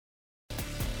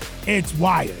It's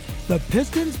Wired, the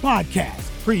Pistons podcast,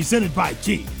 presented by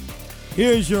Jeep.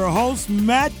 Here's your host,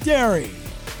 Matt Dery.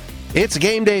 It's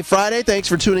Game Day Friday. Thanks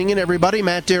for tuning in, everybody.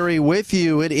 Matt Dery with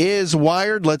you. It is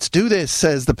Wired. Let's do this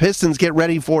as the Pistons get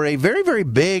ready for a very, very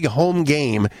big home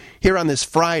game here on this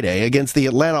Friday against the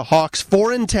Atlanta Hawks.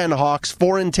 4-10 Hawks,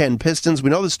 4-10 Pistons. We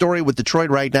know the story with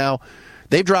Detroit right now.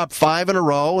 They've dropped 5 in a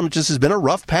row, and it just has been a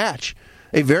rough patch.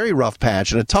 A very rough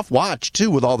patch and a tough watch,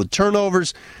 too, with all the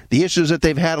turnovers, the issues that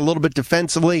they've had a little bit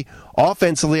defensively.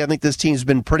 Offensively, I think this team's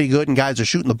been pretty good, and guys are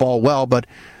shooting the ball well, but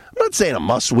I'm not saying a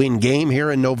must-win game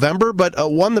here in November, but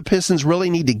one the Pistons really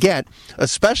need to get,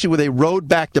 especially with a road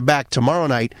back-to-back tomorrow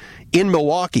night in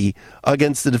Milwaukee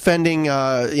against the defending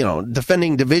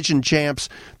division champs,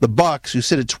 the Bucks, who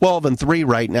sit at 12-3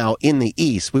 right now in the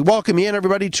East. We welcome you in,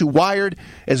 everybody, to Wired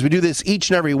as we do this each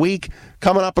and every week.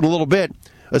 Coming up in a little bit,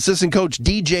 assistant coach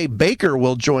DJ Bakker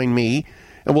will join me,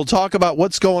 and we'll talk about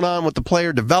what's going on with the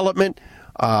player development,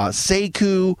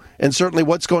 Sekou, and certainly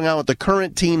what's going on with the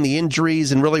current team, the injuries,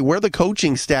 and really where the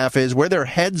coaching staff is, where their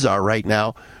heads are right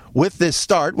now with this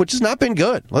start, which has not been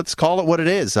good. Let's call it what it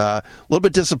is. A little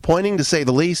bit disappointing, to say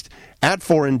the least, at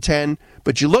 4-10.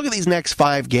 But you look at these next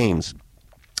 5 games,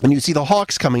 and you see the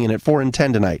Hawks coming in at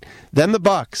 4-10 tonight. Then the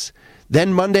Bucks.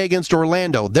 Then Monday against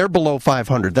Orlando, they're below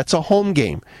 500. That's a home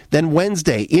game. Then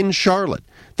Wednesday in Charlotte,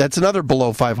 that's another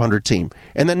below 500 team.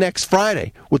 And then next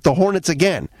Friday with the Hornets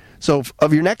again. So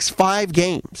of your next 5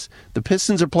 games, the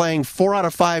Pistons are playing 4 out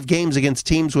of 5 games against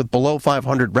teams with below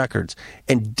 500 records.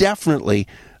 And definitely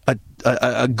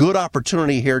a good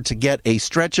opportunity here to get a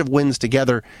stretch of wins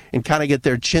together and kind of get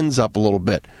their chins up a little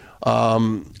bit.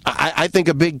 I think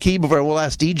a big key, before we'll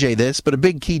ask DJ this, but a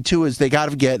big key too is they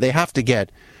have to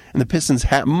get, and the Pistons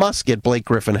must get Blake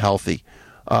Griffin healthy.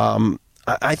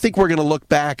 I think we're going to look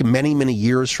back many, many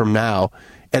years from now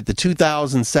at the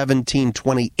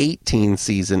 2017-2018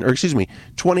 season, or excuse me,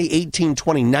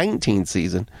 2018-2019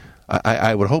 season.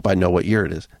 I would hope I know what year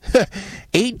it is.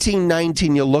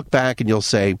 18-19, you'll look back and you'll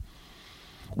say,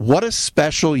 what a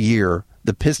special year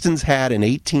the Pistons had in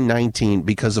 18-19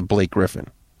 because of Blake Griffin.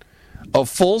 A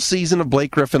full season of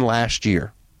Blake Griffin last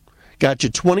year got you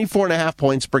 24.5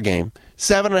 points per game,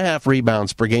 7.5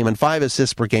 rebounds per game, and 5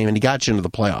 assists per game, and he got you into the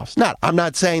playoffs. I'm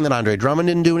not saying that Andre Drummond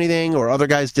didn't do anything or other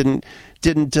guys didn't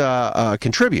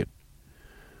contribute.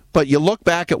 But you look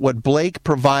back at what Blake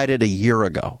provided a year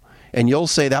ago, and you'll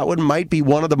say that might be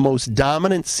one of the most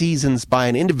dominant seasons by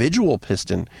an individual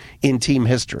Piston in team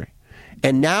history.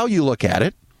 And now you look at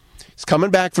it, he's coming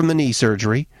back from the knee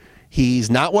surgery. He's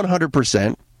not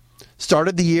 100%.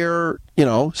 Started the year,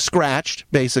 scratched,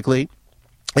 basically,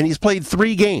 and he's played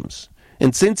 3 games.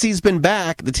 And since he's been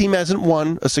back, the team hasn't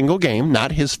won a single game,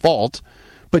 not his fault.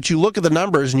 But you look at the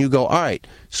numbers and you go, all right,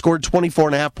 scored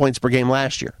 24.5 points per game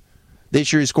last year.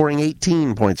 This year he's scoring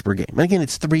 18 points per game. And again,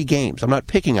 it's 3 games. I'm not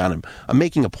picking on him. I'm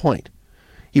making a point.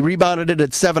 He rebounded it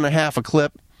at 7.5 a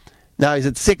clip. Now he's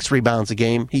at 6 rebounds a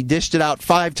game. He dished it out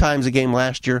 5 times a game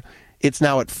last year. It's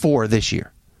now at 4 this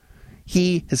year.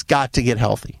 He has got to get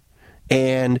healthy.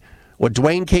 And what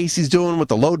Dwayne Casey's doing with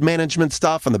the load management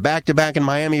stuff and the back-to-back in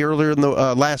Miami earlier in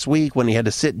the last week when he had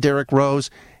to sit Derrick Rose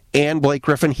and Blake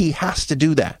Griffin, he has to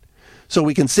do that. So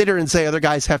we consider and say other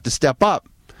guys have to step up.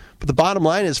 But the bottom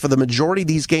line is, for the majority of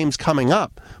these games coming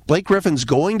up, Blake Griffin's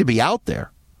going to be out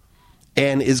there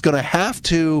and is going to have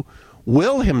to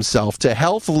will himself to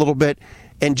health a little bit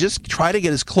and just try to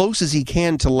get as close as he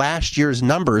can to last year's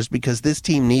numbers, because this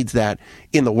team needs that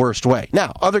in the worst way.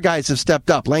 Now, other guys have stepped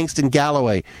up. Langston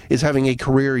Galloway is having a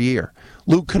career year.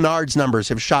 Luke Kennard's numbers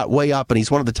have shot way up, and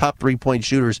he's one of the top 3-point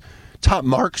shooters, top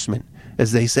marksman,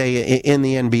 as they say in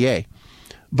the NBA.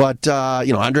 But,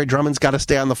 Andre Drummond's got to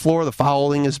stay on the floor. The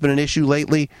fouling has been an issue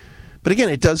lately. But again,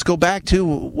 it does go back to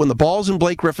when the ball's in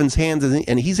Blake Griffin's hands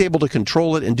and he's able to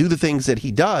control it and do the things that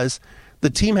he does,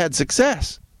 the team had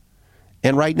success.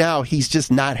 And right now, he's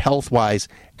just not health-wise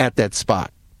at that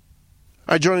spot.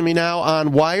 All right, joining me now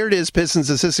on Wired is Pistons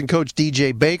assistant coach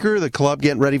DJ Bakker, the club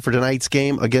getting ready for tonight's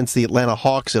game against the Atlanta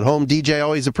Hawks at home. DJ,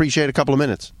 always appreciate a couple of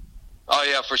minutes. Oh,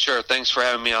 yeah, for sure. Thanks for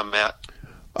having me on, Matt.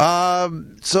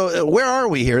 So where are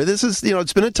we here? This is,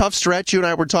 it's been a tough stretch. You and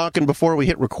I were talking before we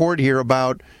hit record here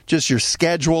about just your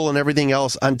schedule and everything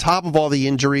else. On top of all the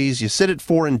injuries, you sit at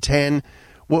 4-10.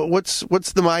 What's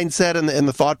the mindset and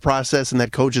the thought process in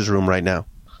that coach's room right now?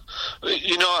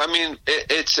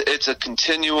 It's a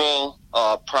continual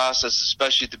process,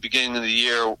 especially at the beginning of the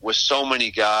year with so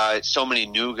many guys, so many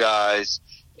new guys,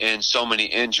 and so many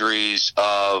injuries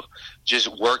of just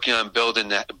working on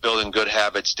building good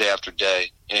habits day after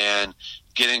day and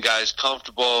getting guys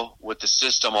comfortable with the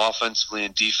system offensively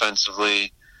and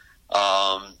defensively.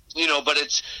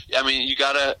 but you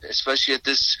gotta, especially at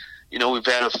this, we've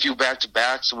had a few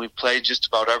back-to-backs and we've played just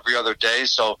about every other day.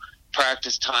 So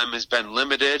practice time has been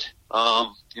limited.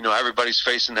 Everybody's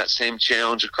facing that same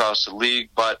challenge across the league,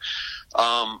 but,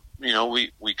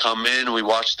 we come in, we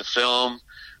watch the film,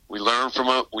 we learn from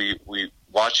it, we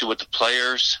watch it with the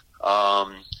players.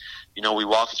 We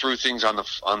walk through things on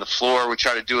the floor. We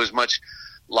try to do as much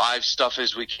live stuff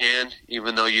as we can,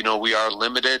 even though, we are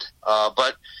limited.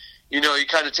 But, you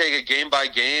kind of take it game by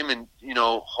game and,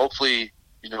 hopefully,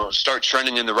 start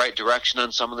trending in the right direction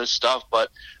on some of this stuff. But,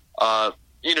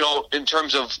 in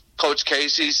terms of Coach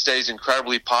Casey, stays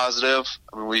incredibly positive.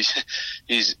 I mean,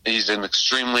 he's an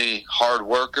extremely hard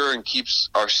worker and keeps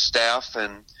our staff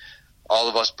and all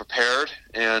of us prepared.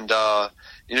 And,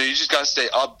 you just got to stay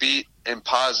upbeat and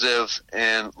positive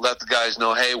and let the guys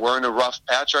know, hey, we're in a rough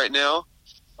patch right now.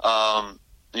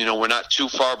 We're not too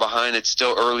far behind. It's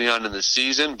still early on in the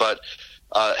season, but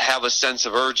have a sense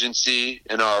of urgency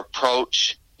in our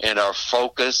approach and our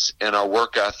focus and our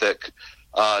work ethic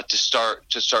to start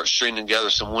stringing together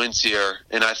some wins here.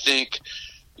 And I think,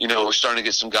 we're starting to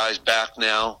get some guys back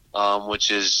now,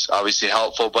 which is obviously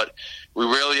helpful, but we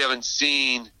really haven't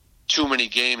seen too many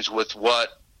games with what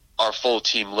our full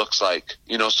team looks like,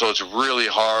 so it's really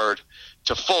hard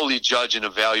to fully judge and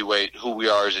evaluate who we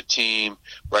are as a team.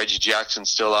 Reggie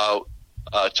Jackson's still out.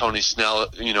 Tony Snell,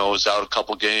 was out a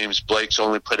couple games. Blake's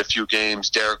only played a few games.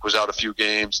 Derek was out a few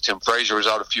games. Tim Frazier was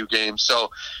out a few games.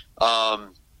 So,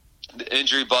 the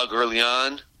injury bug early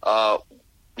on,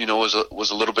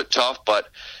 was a little bit tough, but,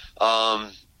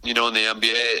 in the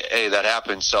NBA, hey, that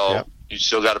happens. So yep. You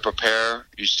still got to prepare.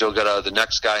 You still got the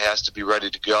next guy has to be ready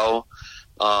to go.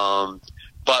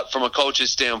 But from a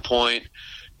coach's standpoint,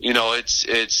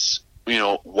 it's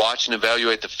watch and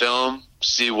evaluate the film,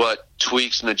 see what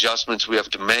tweaks and adjustments we have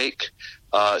to make,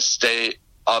 stay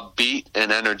upbeat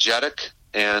and energetic,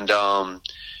 and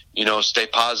stay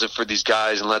positive for these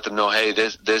guys and let them know, hey,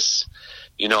 this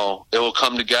it will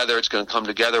come together. It's going to come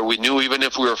together. We knew even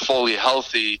if we were fully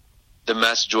healthy, the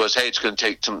message was, hey, it's going to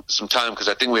take some time, because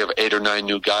I think we have 8 or 9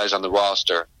 new guys on the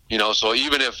roster. So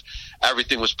even if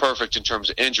everything was perfect in terms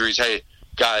of injuries, hey,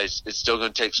 guys, it's still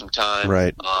going to take some time.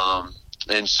 Right.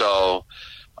 And so,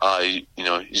 you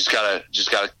just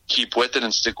gotta keep with it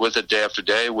and stick with it day after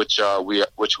day, which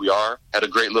we are. Had a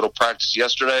great little practice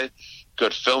yesterday.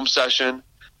 Good film session.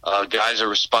 Guys are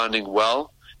responding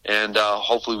well, and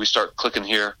hopefully we start clicking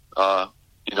here.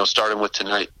 Starting with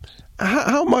tonight.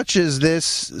 How much is this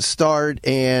start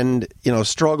and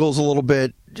struggles a little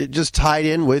bit just tied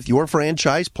in with your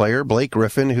franchise player Blake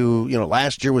Griffin, who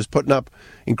last year was putting up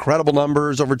incredible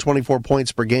numbers, over 24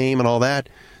 points per game and all that?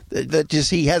 That just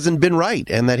he hasn't been right,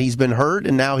 and that he's been hurt,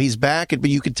 and now he's back, but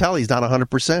you could tell he's not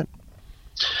 100%.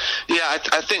 Yeah,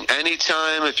 I think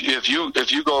anytime if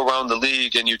you go around the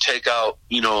league and you take out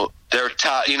their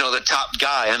top the top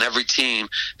guy on every team,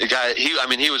 the guy he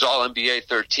was all NBA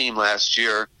third team last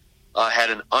year, had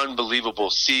an unbelievable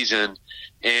season.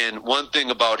 And one thing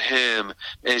about him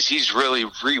is he's really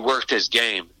reworked his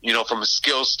game, from a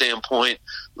skill standpoint,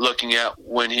 looking at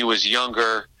when he was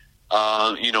younger,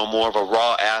 more of a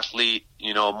raw athlete,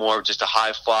 more of just a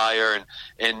high flyer.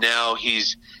 And now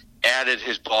he's added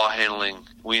his ball handling.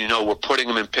 We're putting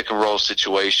him in pick and roll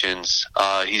situations.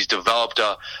 He's developed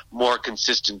a more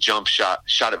consistent jump shot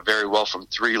it very well from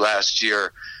 3 last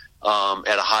year.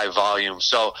 At a high volume.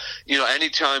 So,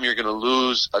 anytime you're going to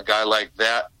lose a guy like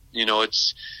that,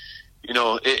 it's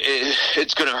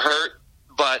going to hurt,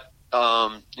 but,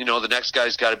 the next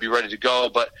guy's got to be ready to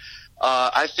go. But,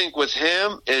 I think with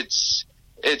him,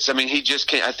 he just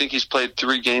can't. I think he's played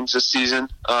 3 games this season.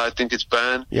 I think it's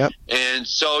been. Yep. And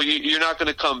so you're not going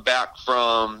to come back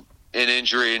from an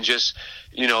injury and just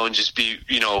be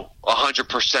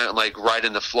 100% like right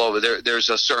in the flow.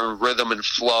 There's a certain rhythm and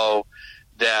flow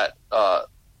that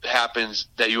happens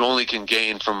that you only can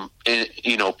gain from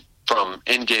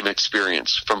in-game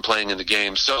experience, from playing in the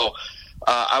game. So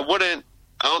I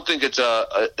don't think it's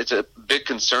a big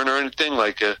concern or anything.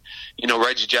 Like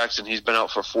Reggie Jackson, he's been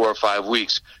out for 4 or 5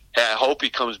 weeks. I hope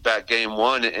he comes back game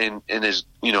 1 and is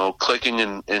clicking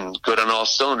and good on all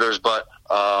cylinders. But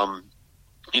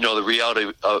the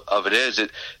reality of it is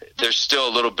there's still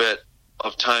a little bit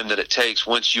of time that it takes.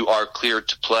 Once you are cleared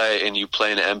to play and you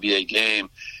play in an NBA game,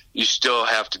 you still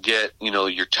have to get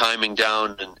your timing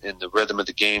down and the rhythm of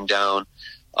the game down.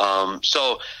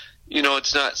 So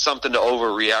it's not something to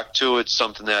overreact to. It's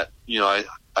something that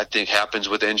I think happens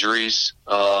with injuries.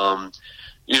 But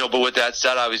with that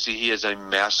said, obviously he is a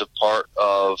massive part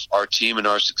of our team and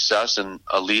our success, and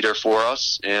a leader for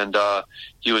us. And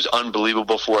he was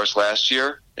unbelievable for us last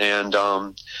year. And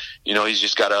he's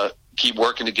just got to keep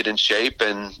working to get in shape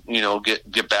and,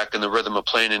 get back in the rhythm of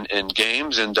playing in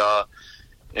games. And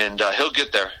he'll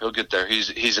get there. He'll get there.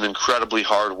 He's an incredibly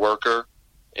hard worker,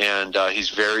 and he's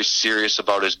very serious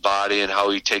about his body and how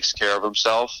he takes care of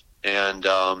himself. And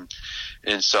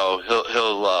so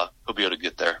he'll be able to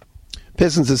get there.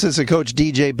 Pistons assistant coach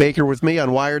DJ Bakker with me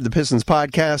on Wired, the Pistons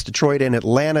podcast, Detroit and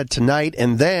Atlanta tonight,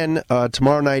 and then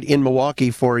tomorrow night in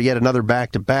Milwaukee for yet another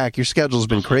back-to-back. Your schedule's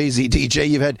been crazy, DJ.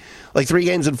 You've had like 3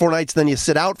 games in 4 nights, then you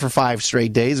sit out for 5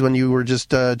 straight days when you were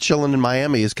just chilling in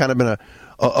Miami. It's kind of been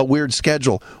a weird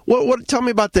schedule. What? Tell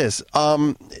me about this.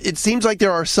 It seems like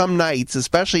there are some nights,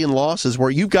 especially in losses, where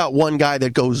you've got one guy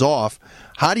that goes off.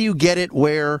 How do you get it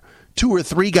where 2 or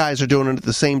 3 guys are doing it at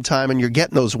the same time and you're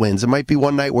getting those wins? It might be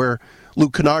one night where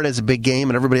Luke Kennard has a big game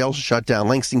and everybody else is shut down.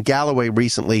 Langston Galloway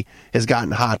recently has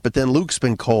gotten hot, but then Luke's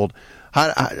been cold.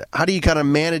 How do you kind of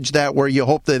manage that where you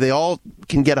hope that they all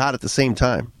can get hot at the same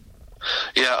time?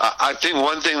 Yeah, I think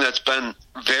one thing that's been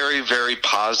very, very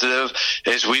positive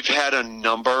is we've had a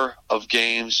number of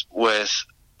games with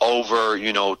over,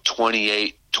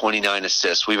 28, 29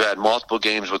 assists. We've had multiple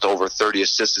games with over 30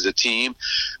 assists as a team,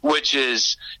 which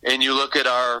is, and you look at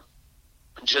our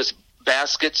just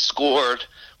baskets scored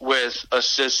with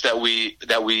assists that we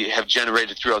have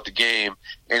generated throughout the game,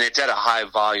 and it's at a high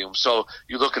volume. So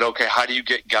you look at, okay, how do you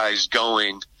get guys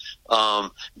going?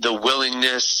 The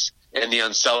willingness and the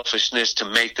unselfishness to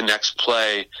make the next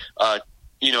play,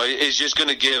 is just going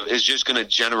to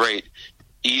generate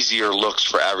easier looks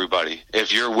for everybody.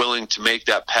 If you're willing to make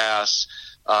that pass,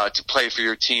 to play for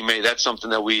your teammate, that's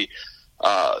something that we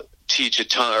teach a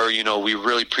ton, or we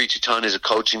really preach a ton as a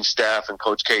coaching staff, and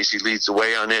Coach Casey leads the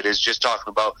way on it, is just talking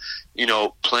about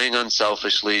playing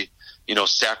unselfishly,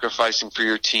 sacrificing for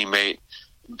your teammate,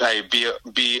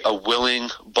 be a willing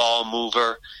ball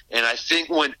mover. And I think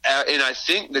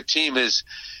the team is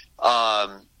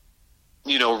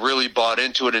really bought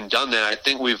into it and done that. I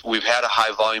think we've had a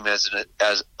high volume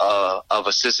of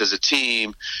assists as a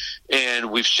team, and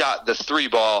we've shot the 3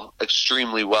 ball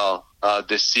extremely well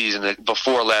this season.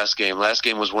 Before last game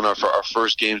was one of our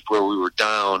first games where we were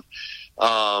down.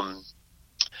 For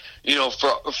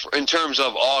in terms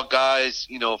of all guys,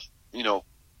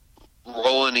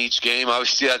 rolling each game,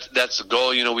 obviously that's the goal.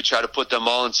 We try to put them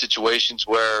all in situations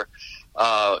where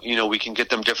we can get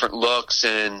them different looks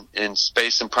and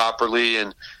space them properly,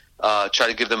 and try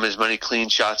to give them as many clean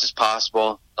shots as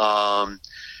possible.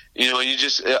 You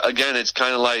just, again, it's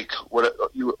kind of like what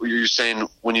you're saying,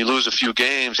 when you lose a few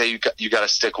games, hey, you got to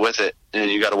stick with it, and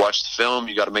you got to watch the film,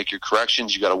 you got to make your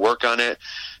corrections, you got to work on it.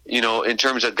 In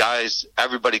terms of guys,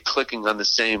 everybody clicking on the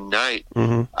same night,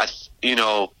 mm-hmm.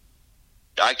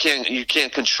 You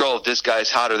can't control if this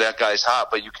guy's hot or that guy's hot,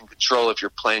 but you can control if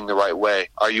you're playing the right way.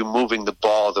 Are you moving the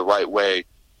ball the right way?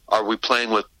 Are we playing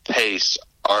with pace?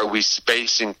 Are we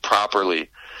spacing properly?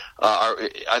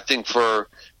 I think for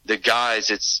the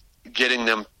guys, it's getting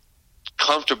them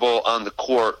comfortable on the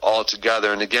court all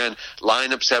together. And again,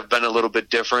 lineups have been a little bit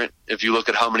different. If you look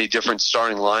at how many different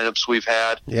starting lineups we've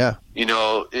had, yeah,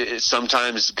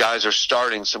 sometimes guys are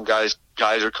starting, some guys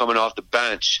are coming off the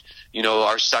bench.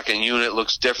 Our second unit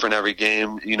looks different every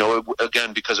game,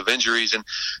 again, because of injuries. And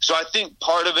so I think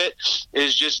part of it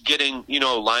is just getting,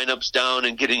 lineups down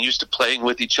and getting used to playing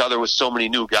with each other with so many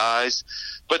new guys.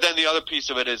 But then the other piece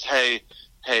of it is, hey,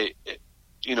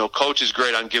 coach is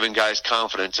great on giving guys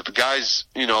confidence. If a guy's,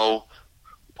 0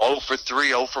 for 3,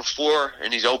 0 for 4,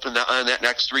 and he's open on that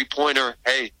next 3-pointer,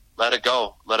 hey, let it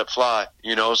go, let it fly,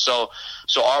 So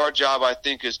our job, I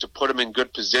think, is to put them in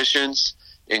good positions,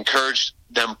 encourage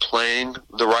them playing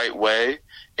the right way,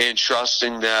 and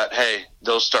trusting that, hey,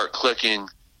 they'll start clicking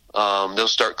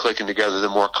together the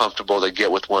more comfortable they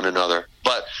get with one another.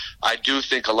 But I do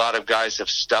think a lot of guys have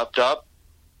stepped up.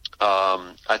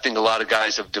 I think a lot of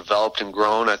guys have developed and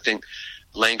grown. I think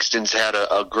Langston's had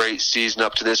a great season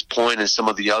up to this point, and some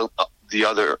of the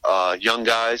other young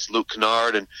guys, Luke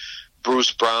Kennard and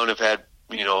Bruce Brown, have had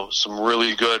some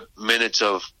really good minutes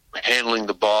of handling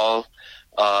the ball.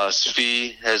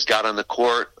 Svi has got on the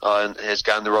court and has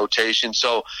gotten the rotation.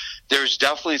 So there's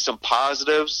definitely some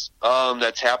positives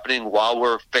that's happening while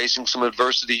we're facing some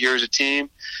adversity here as a team.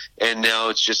 And now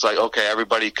it's just like, okay,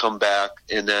 everybody come back,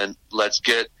 and then let's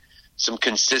get some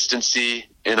consistency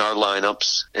in our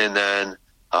lineups, and then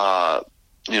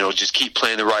just keep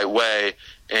playing the right way.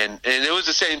 And it was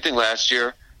the same thing last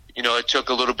year. It took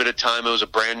a little bit of time. It was a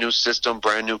brand new system,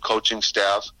 brand new coaching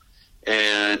staff,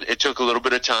 and it took a little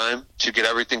bit of time to get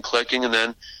everything clicking. And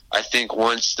then I think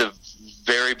once the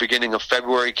very beginning of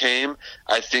February came,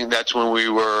 I think that's when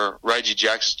Reggie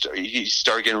Jackson, he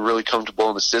started getting really comfortable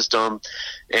in the system,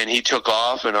 and he took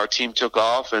off, and our team took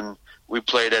off, and we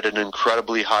played at an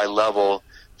incredibly high level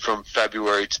from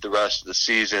February to the rest of the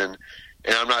season.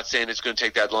 And I'm not saying it's going to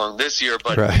take that long this year,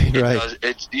 but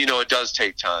it does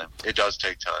take time. It does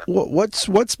take time.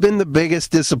 What's been the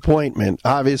biggest disappointment?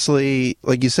 Obviously,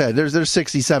 like you said, there's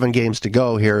 67 games to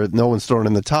go here. No one's throwing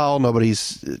in the towel.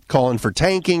 Nobody's calling for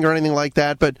tanking or anything like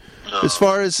that. But no. as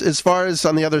far as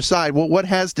on the other side, what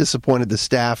has disappointed the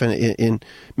staff in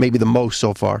maybe the most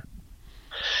so far?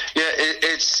 Yeah,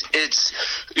 it's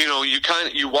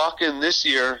you walk in this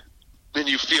year and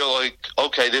you feel like,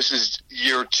 okay, this is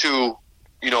year 2.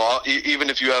 Even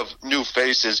if you have new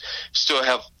faces, still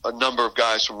have a number of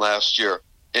guys from last year.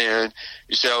 And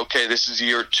you say, okay, this is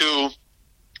year 2.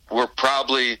 We're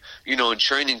probably, in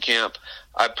training camp,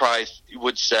 I probably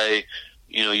would say,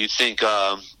 you think,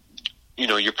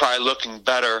 you're probably looking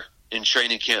better in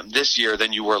training camp this year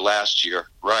than you were last year,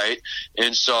 right?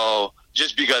 And so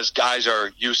just because guys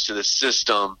are used to the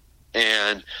system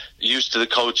and used to the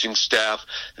coaching staff,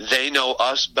 they know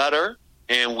us better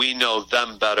and we know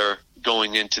them better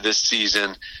going into this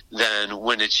season than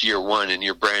when it's year 1 and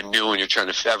you're brand new and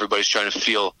everybody's trying to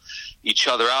feel each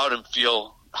other out and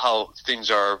feel how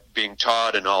things are being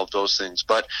taught and all of those things.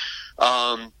 But,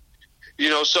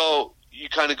 so you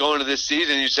kind of go into this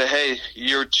season and you say, hey,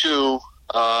 year 2,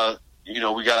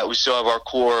 we still have our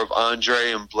core of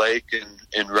Andre and Blake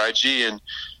and Reggie and,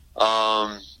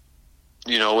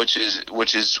 which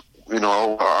is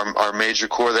our major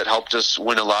core that helped us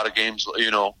win a lot of games,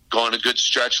 go on a good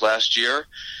stretch last year.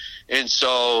 And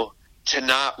so to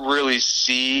not really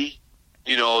see,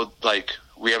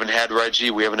 we haven't had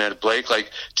Reggie, we haven't had Blake,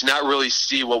 to not really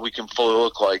see what we can fully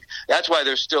look like. That's why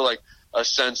there's still a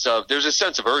sense of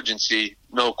urgency,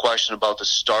 no question, about the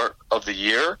start of the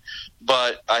year.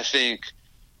 But I think,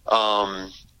 I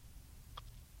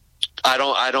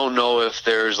don't know if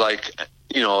there's like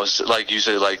you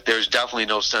said, there's definitely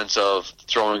no sense of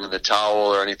throwing in the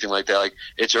towel or anything like that.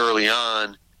 It's early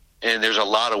on and there's a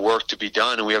lot of work to be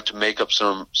done and we have to make up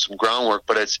some groundwork,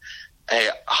 but it's, hey,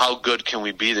 how good can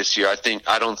we be this year?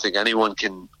 I don't think anyone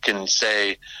can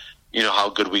say, how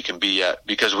good we can be yet,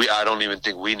 because I don't even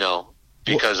think we know,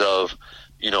 because of,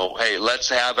 hey, let's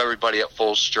have everybody at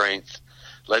full strength.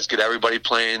 Let's get everybody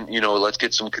playing, let's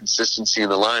get some consistency in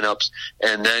the lineups,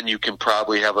 and then you can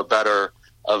probably have a better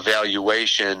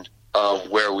evaluation of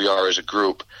where we are as a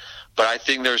group. But I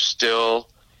think there's still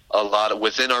a lot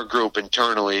within our group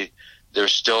internally,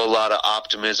 there's still a lot of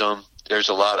optimism. There's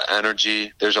a lot of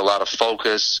energy. There's a lot of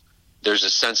focus. There's a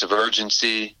sense of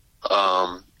urgency,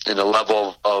 and a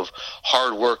level of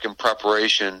hard work and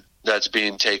preparation that's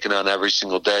being taken on every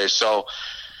single day. So,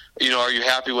 are you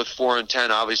happy with 4-10?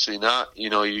 Obviously not.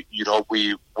 You'd hope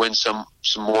we win some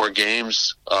more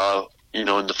games, in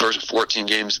the first 14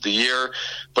 games of the year.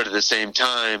 But at the same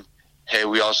time, hey,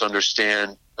 we also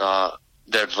understand the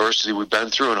adversity we've been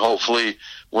through, and hopefully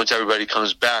once everybody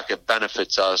comes back, it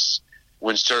benefits us.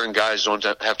 When certain guys don't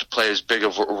have to play as big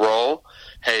of a role,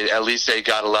 hey, at least they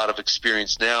got a lot of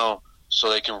experience now, so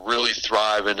they can really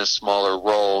thrive in a smaller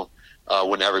role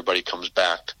when everybody comes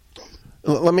back.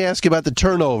 Let me ask you about the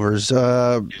turnovers.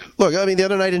 Look, the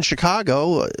other night in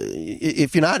Chicago,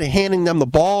 if you're not handing them the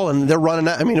ball and they're running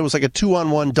out, it was like a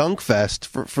 2-on-1 dunk fest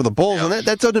for the Bulls, and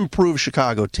that doesn't improve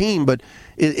Chicago team, but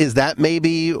is that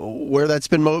maybe where that's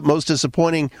been most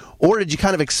disappointing? Or did you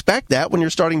kind of expect that when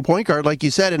you're starting point guard, like you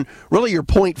said, and really your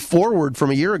point forward from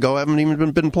a year ago haven't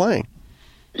even been playing?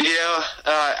 Yeah,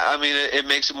 it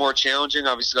makes it more challenging.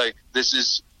 Obviously, this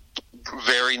is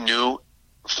very new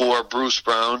for Bruce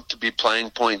Brown to be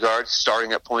playing point guard,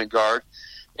 starting at point guard.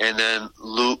 And then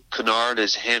Luke Kennard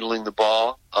is handling the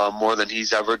ball more than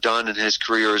he's ever done in his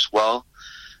career as well.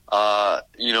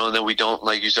 And then we don't,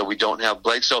 like you said, we don't have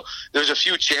Blake. So there's a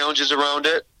few challenges around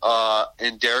it.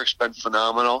 And Derek's been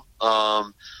phenomenal.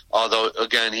 Although,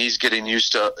 again, he's getting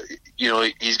used to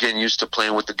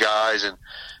playing with the guys, and,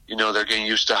 they're getting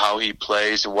used to how he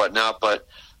plays and whatnot. But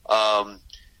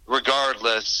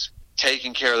regardless,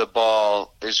 taking care of the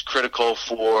ball is critical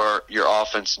for your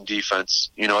offense and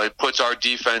defense. It puts our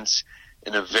defense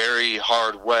in a very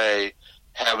hard way.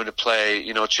 Having to play,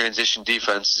 transition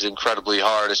defense is incredibly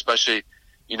hard, especially,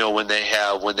 when they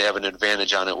have an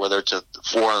advantage on it, whether it's a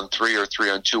 4-on-3 or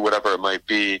 3-on-2, whatever it might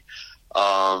be.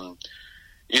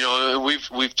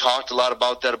 We've talked a lot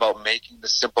about that, about making the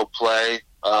simple play,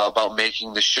 about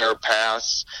making the sure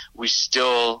pass. We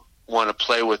still want to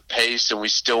play with pace, and we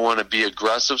still want to be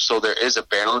aggressive, so there is a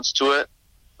balance to it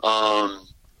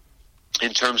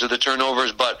in terms of the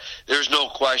turnovers. But there's no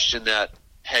question that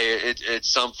hey, it's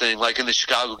something like in the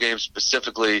Chicago game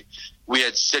specifically, we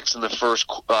had 6 in the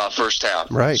first half.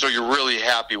 Right. So you're really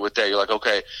happy with that. You're like,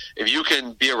 okay, if you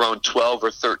can be around 12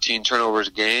 or 13 turnovers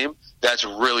a game, that's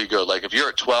really good. Like if you're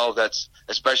at 12, that's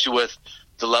especially with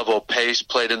the level of pace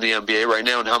played in the NBA right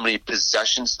now and how many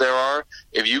possessions there are.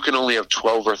 If you can only have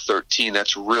 12 or 13,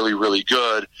 that's really, really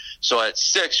good. So at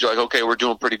 6, you're like, okay, we're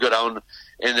doing pretty good. And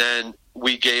then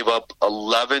we gave up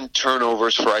 11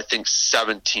 turnovers for, I think,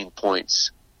 17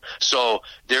 points. So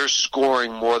they're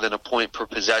scoring more than a point per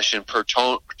possession per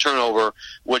turnover,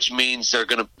 which means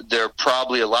they're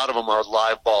probably, a lot of them are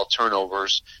live ball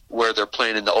turnovers where they're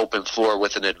playing in the open floor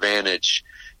with an advantage.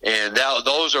 And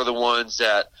those are the ones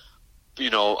that,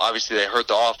 obviously they hurt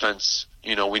the offense.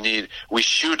 We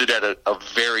shoot it at a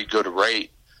very good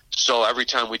rate. So every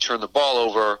time we turn the ball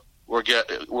over, we're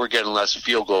getting less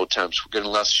field goal attempts. We're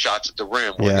getting less shots at the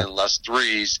rim. We're getting less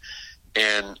threes.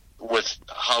 And with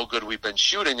how good we've been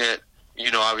shooting it,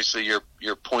 obviously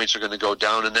your points are going to go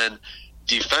down. And then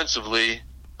defensively,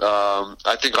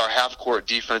 I think our half-court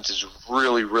defense is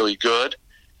really, really good,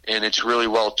 and it's really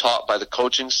well taught by the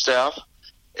coaching staff.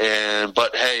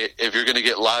 But hey, if you're going to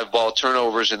get live ball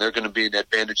turnovers and they're going to be in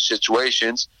advantage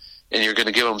situations, and you're going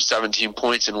to give them 17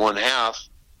 points in one half,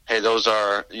 hey, those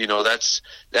are,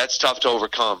 that's tough to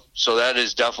overcome. So that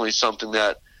is definitely something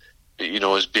that,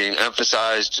 is being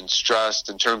emphasized and stressed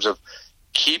in terms of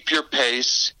keep your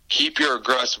pace, keep your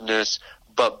aggressiveness,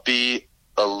 but be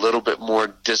a little bit more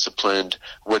disciplined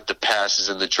with the passes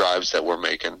and the drives that we're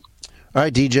making. All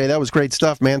right, DJ, that was great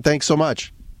stuff, man. Thanks so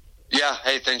much. Yeah,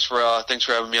 hey, thanks for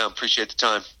having me on. Appreciate the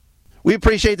time. We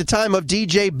appreciate the time of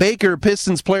DJ Bakker,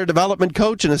 Pistons player development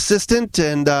coach and assistant,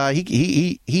 and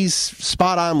he's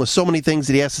spot on with so many things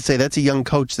that he has to say. That's a young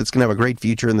coach that's going to have a great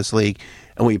future in this league,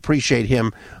 and we appreciate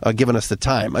him giving us the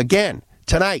time. Again,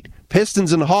 tonight,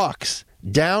 Pistons and Hawks,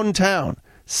 downtown,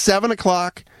 7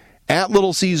 o'clock at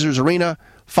Little Caesars Arena.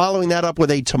 Following that up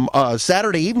with a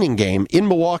Saturday evening game in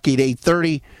Milwaukee at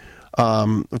 8:30.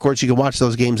 Of course, you can watch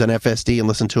those games on FSD and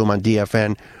listen to them on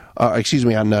DFN. On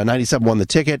 97.1 The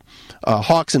Ticket.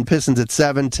 Hawks and Pistons at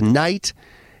 7 tonight,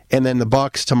 and then the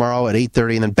Bucks tomorrow at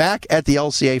 8:30, and then back at the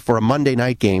LCA for a Monday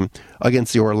night game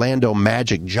against the Orlando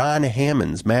Magic. John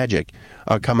Hammond's Magic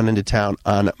coming into town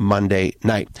on Monday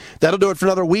night. That'll do it for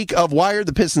another week of Wired,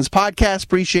 the Pistons podcast.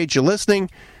 Appreciate you listening.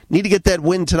 Need to get that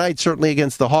win tonight, certainly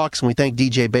against the Hawks, and we thank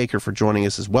DJ Bakker for joining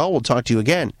us as well. We'll talk to you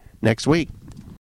again next week.